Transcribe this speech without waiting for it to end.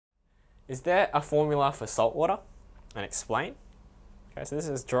Is there a formula for salt water? And explain. Okay, so this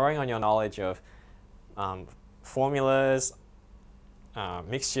is drawing on your knowledge of formulas,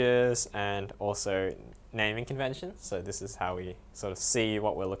 mixtures, and also naming conventions. So this is how we sort of see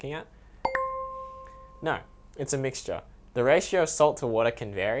what we're looking at. No, it's a mixture. The ratio of salt to water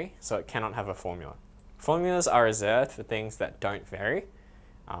can vary, so it cannot have a formula. Formulas are reserved for things that don't vary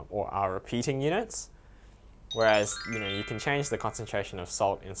or are repeating units, whereas you can change the concentration of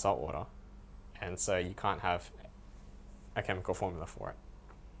salt in salt water, and so you can't have a chemical formula for it.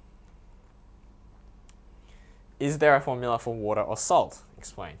 Is there a formula for water or salt?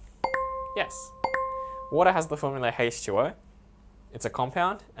 Explain. Yes. Water has the formula H2O. It's a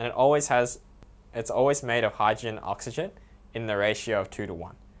compound, and it's always made of hydrogen and oxygen in the ratio of 2 to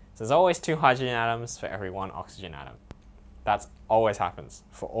 1. So there's always 2 hydrogen atoms for every 1 oxygen atom. That always happens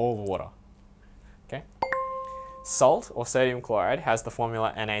for all water. Okay. Salt, or sodium chloride, has the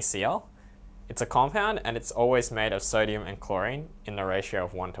formula NaCl. It's a compound, and it's always made of sodium and chlorine in the ratio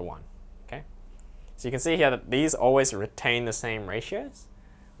of 1 to 1. Okay. So you can see here that these always retain the same ratios,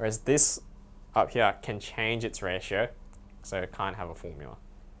 whereas this up here can change its ratio, so it can't have a formula.